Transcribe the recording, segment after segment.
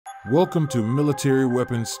Welcome to Military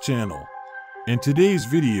Weapons Channel. In today's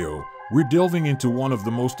video, we're delving into one of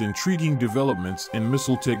the most intriguing developments in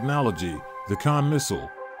missile technology, the Khan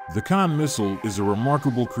missile. The Khan missile is a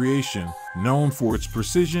remarkable creation known for its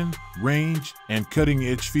precision, range, and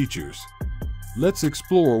cutting-edge features. Let's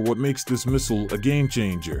explore what makes this missile a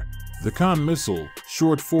game-changer. The Khan missile,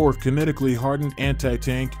 short for Kinetically Hardened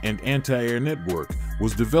Anti-Tank and Anti-Air Network,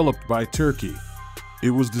 was developed by Turkey. It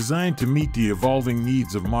was designed to meet the evolving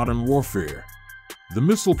needs of modern warfare. The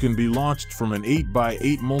missile can be launched from an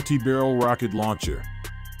 8x8 multi-barrel rocket launcher.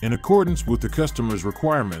 In accordance with the customer's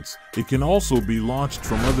requirements, it can also be launched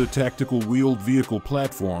from other tactical wheeled vehicle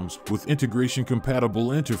platforms with integration-compatible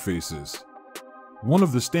interfaces. One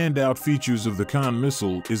of the standout features of the Khan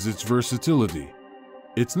missile is its versatility.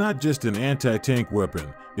 It's not just an anti-tank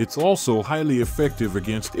weapon, it's also highly effective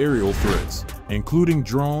against aerial threats, including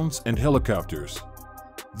drones and helicopters.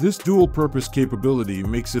 This dual-purpose capability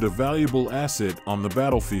makes it a valuable asset on the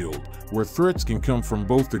battlefield, where threats can come from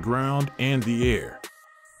both the ground and the air.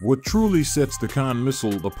 What truly sets the Khan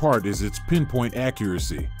missile apart is its pinpoint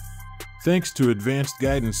accuracy. Thanks to advanced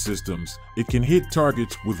guidance systems, it can hit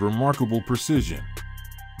targets with remarkable precision.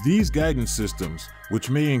 These guidance systems, which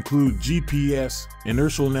may include GPS,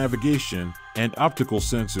 inertial navigation, and optical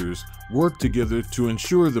sensors, work together to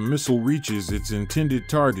ensure the missile reaches its intended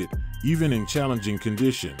target, even in challenging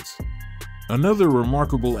conditions. Another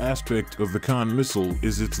remarkable aspect of the Khan missile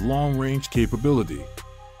is its long-range capability.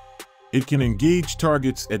 It can engage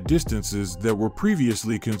targets at distances that were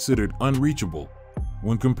previously considered unreachable.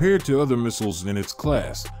 When compared to other missiles in its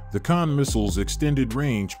class, the Khan missile's extended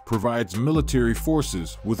range provides military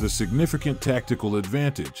forces with a significant tactical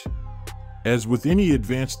advantage. As with any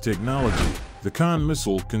advanced technology, the Khan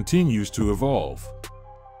missile continues to evolve.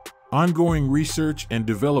 Ongoing research and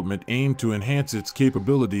development aim to enhance its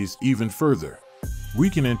capabilities even further. We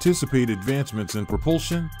can anticipate advancements in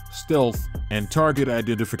propulsion, stealth, and target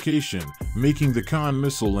identification, making the Khan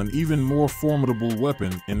missile an even more formidable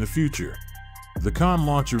weapon in the future. The Khan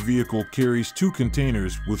launcher vehicle carries two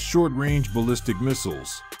containers with short-range ballistic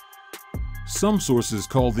missiles. Some sources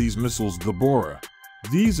call these missiles the Bora.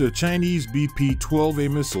 These are Chinese BP-12A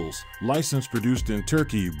missiles, licensed-produced in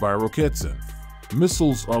Turkey by Roketsan.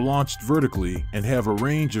 Missiles are launched vertically and have a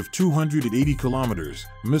range of 280 kilometers.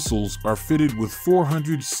 Missiles are fitted with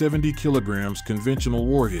 470 kilograms conventional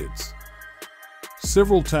warheads.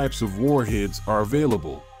 Several types of warheads are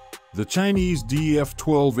available. The Chinese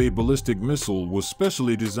DF-12A ballistic missile was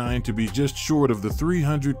specially designed to be just short of the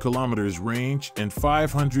 300 kilometers range and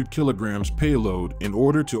 500 kilograms payload in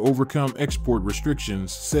order to overcome export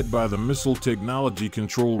restrictions set by the Missile Technology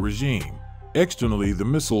Control Regime. Externally, the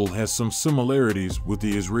missile has some similarities with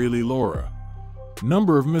the Israeli LORA.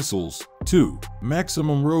 Number of missiles, 2.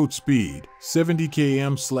 Maximum road speed, 70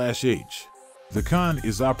 km/h. The Khan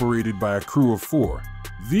is operated by a crew of 4.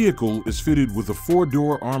 Vehicle is fitted with a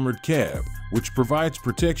 4-door armored cab, which provides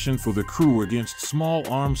protection for the crew against small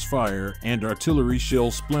arms fire and artillery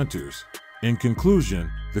shell splinters. In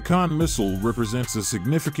conclusion, the Khan missile represents a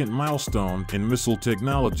significant milestone in missile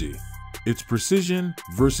technology. Its precision,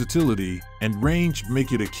 versatility, and range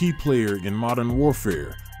make it a key player in modern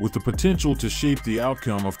warfare, with the potential to shape the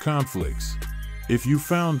outcome of conflicts. If you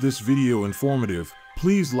found this video informative,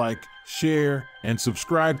 please like, share, and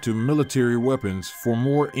subscribe to Military Weapons for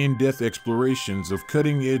more in-depth explorations of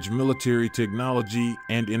cutting-edge military technology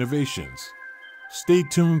and innovations. Stay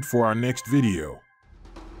tuned for our next video.